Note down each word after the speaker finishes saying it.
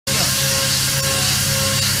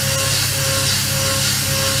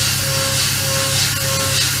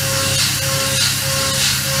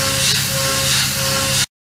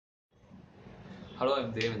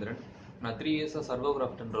myself Devendiran. நான் 3 years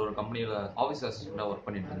சர்வோகிராஃப்ட்ன்ற ஒரு கம்பெனியில் ஆஃபீஸ் அசிஸ்டண்டாக ஒர்க்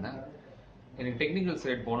பண்ணிட்டு இருந்தேன். எனக்கு டெக்னிக்கல்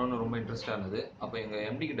சைட் போகணுன்னு ரொம்ப இன்ட்ரெஸ்ட்டாக இருந்தது. அப்போ எங்கள்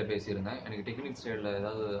எம்டி கிட்ட பேசியிருந்தேன், எனக்கு டெக்னிக்கல் சைடில்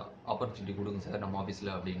ஏதாவது ஆப்பர்ச்சுனிட்டி கொடுங்க சார் நம்ம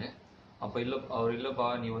ஆஃபீஸில் அப்படின்னு. அப்போ அவர் இல்லைப்பா,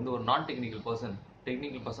 நீ வந்து ஒரு நான் டெக்னிக்கல்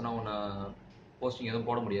பர்சனாக உன்னை போஸ்டிங் எதுவும்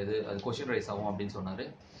போட முடியாது, அது கொஷின் ரைஸ் ஆகும் அப்படின்னு சொன்னார்.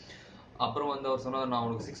 அப்புறம் வந்து அவர் சொன்னார், நான்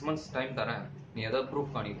உனக்கு 6 months டைம் தரேன், நீ ஏதாவது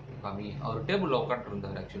ப்ரூஃப் காமி. அவர் டேபிளில்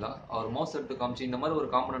உட்காந்துருந்தார். ஆக்சுவலாக அவர் மவுஸ் எடுத்து காமிச்சு இந்த மாதிரி ஒரு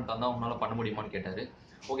காம்பனண்ட் தந்தால் உன்னால் பண்ண முடியுமான்னு கேட்டார்.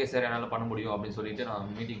 ஓகே சார், என்னால் பண்ண முடியும் அப்படின்னு சொல்லிட்டு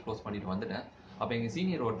நான் மீட்டிங் க்ளோஸ் பண்ணிட்டு வந்துட்டேன். அப்போ எங்கள்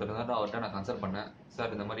சீனியர் ஒருத்தர் இருந்தால் அவர்கிட்ட நான் கன்சல்ட் பண்ணேன்.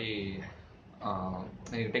 சார் இந்த மாதிரி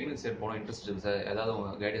எனக்கு டெக்னிக்கல் சைட் போகணும் இன்ட்ரெஸ்ட் இருக்குது சார், ஏதாவது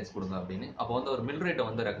உங்கள் கைடன்ஸ் கொடுங்க அப்படின்னு. அப்போ வந்து அவர் மில்ரைட்டை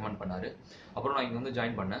வந்து ரெக்கமெண்ட் பண்ணார். அப்புறம் நான் இங்கே வந்து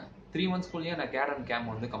ஜாயின் பண்ணேன். 3 monthsக்குள்ளேயே நான் கேட் அண்ட்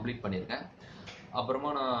கேம் வந்து கம்ப்ளீட் பண்ணியிருக்கேன். அப்புறமா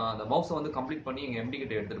நான் அந்த மவுஸை வந்து கம்ப்ளீட் பண்ணி எங்கள் எம்டி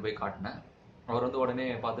கிட்ட எடுத்துகிட்டு போய் காட்டினேன். அவர் வந்து உடனே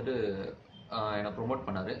பார்த்துட்டு என்னை ப்ரொமோட்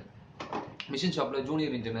பண்ணார். மிஷின் ஷாப்பில்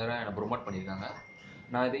ஜூனியர் இன்ஜினியராக என்னை ப்ரொமோட் பண்ணியிருக்காங்க.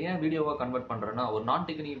 நான் இதை ஏன் வீடியோவாக கன்வெர்ட் பண்ணுறேன்னா, ஒரு நான்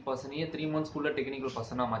டெக்னிக்கல் பர்சனையே 3 monthsக்குள்ளே டெக்னிக்கல்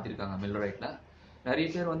பர்சனாக மாற்றிருக்காங்க மில்ரைட்டில். நிறைய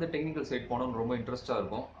பேர் வந்து டெக்னிக்கல் சைட் போகணுன்னு ரொம்ப இன்ட்ரெஸ்ட்டாக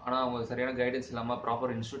இருக்கும். ஆனால் அவங்க சரியான கைடன்ஸ் இல்லாமல்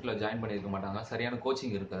ப்ராப்பர் இன்ஸ்டியூட்டில் ஜாயின் பண்ணியிருக்க மாட்டாங்க, சரியான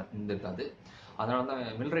கோச்சிங் இருந்திருக்காது. அதனால தான்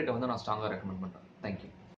மில்ரைட்டை வந்து நான் ஸ்ட்ராங்காக ரெக்கமெண்ட் பண்ணுறேன். தேங்க்யூ.